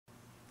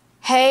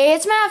Hey,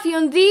 it's Matthew,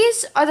 and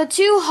these are the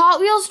two Hot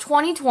Wheels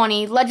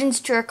 2020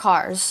 Legends Tour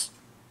cars.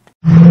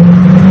 The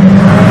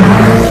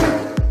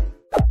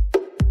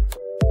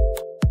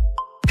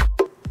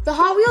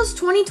Hot Wheels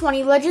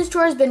 2020 Legends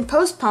Tour has been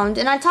postponed,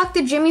 and I talked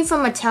to Jimmy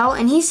from Mattel,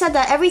 and he said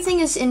that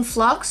everything is in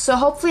flux, so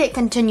hopefully it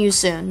continues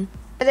soon.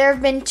 There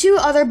have been two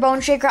other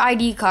Bone Shaker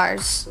ID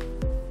cars.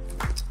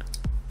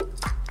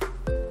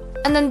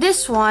 And then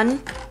this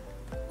one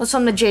was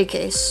from the J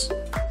case.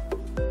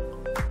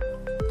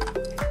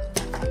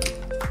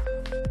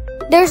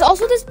 There's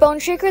also this Bone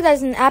Shaker that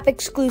is an app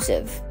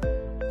exclusive.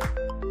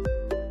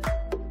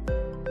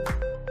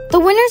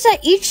 The winners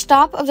at each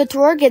stop of the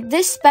tour get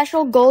this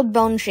special gold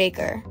Bone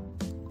Shaker.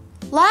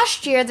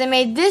 Last year, they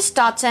made this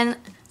Datsun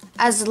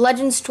as the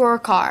Legends Tour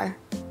car.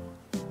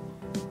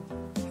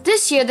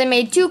 This year, they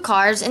made two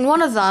cars, and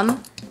one of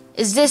them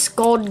is this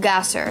gold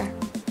gasser.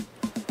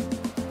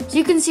 So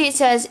you can see it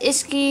says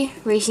Isky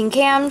Racing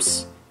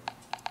Cams,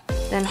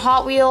 then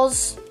Hot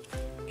Wheels,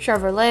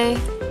 Chevrolet,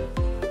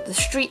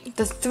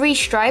 the three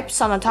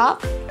stripes on the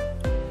top,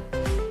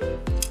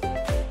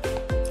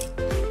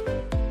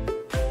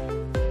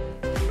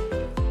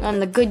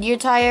 and the Goodyear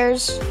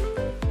tires.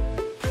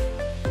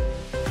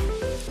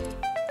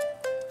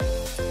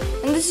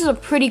 And this is a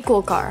pretty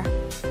cool car.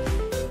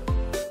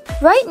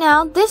 Right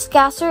now, this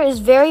gasser is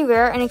very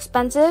rare and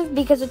expensive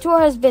because the tour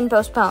has been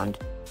postponed.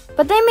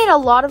 But they made a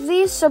lot of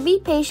these, so be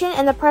patient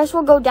and the price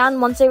will go down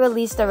once they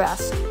release the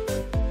rest.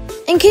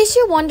 In case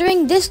you're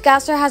wondering, this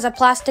gasser has a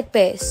plastic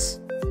base.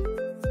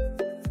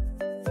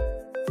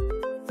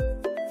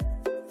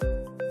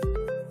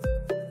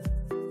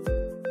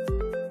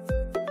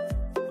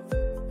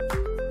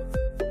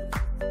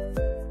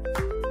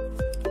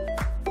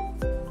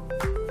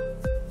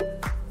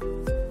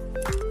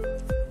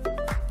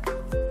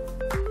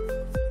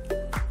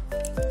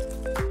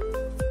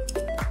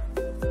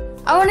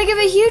 I want to give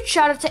a huge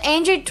shout out to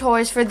A&J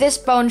Toys for this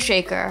Bone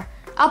Shaker.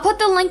 I'll put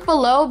the link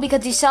below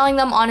because he's selling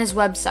them on his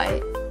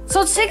website. So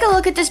let's take a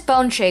look at this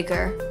Bone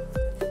Shaker.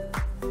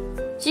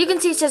 So you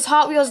can see it says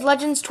Hot Wheels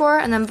Legends Tour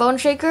and then Bone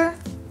Shaker.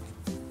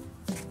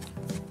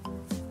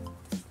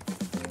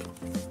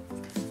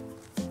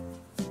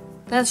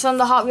 That's from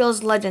the Hot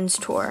Wheels Legends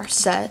Tour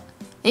set.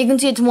 And you can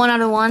see it's 1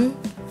 out of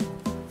 1.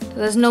 So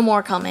there's no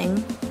more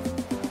coming.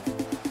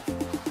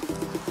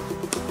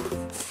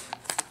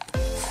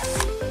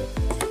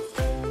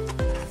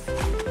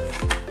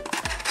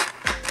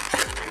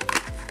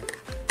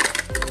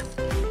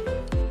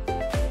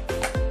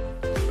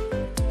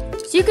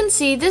 So you can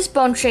see this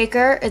Bone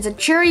Shaker is a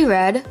cherry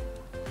red,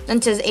 then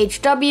it says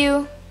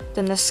HW,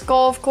 then the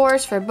skull of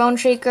course for Bone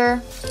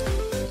Shaker.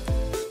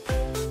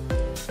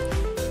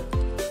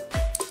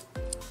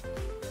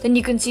 Then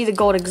you can see the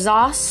gold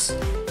exhaust.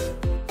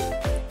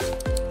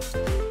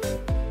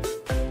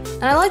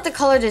 And I like the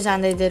color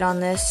design they did on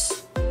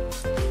this.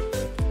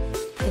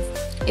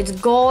 It's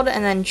gold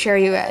and then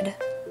cherry red.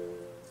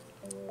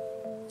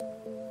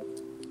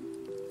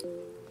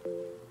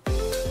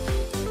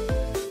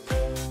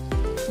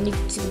 And you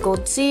can see the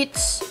gold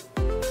seats.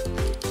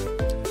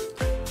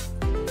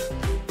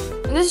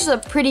 And this is a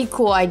pretty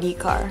cool ID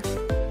car.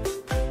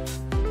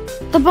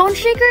 The Bone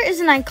Shaker is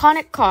an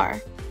iconic car.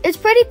 It's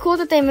pretty cool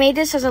that they made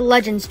this as a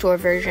Legends Tour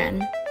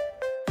version.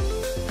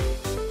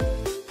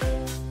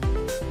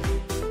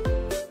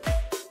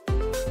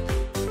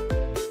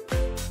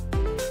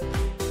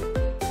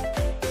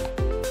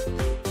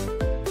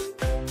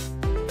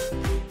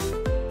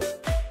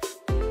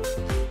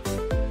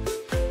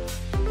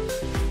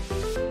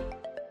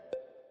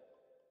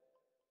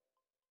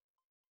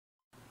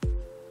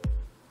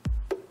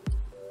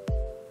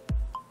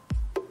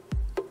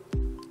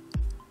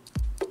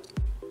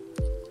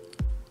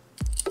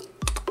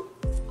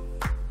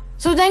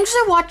 So thanks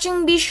for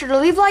watching, be sure to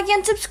leave a like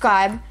and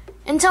subscribe,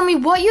 and tell me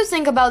what you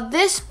think about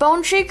this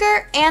Bone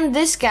Shaker and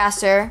this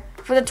gasser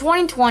for the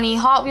 2020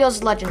 Hot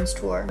Wheels Legends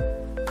Tour.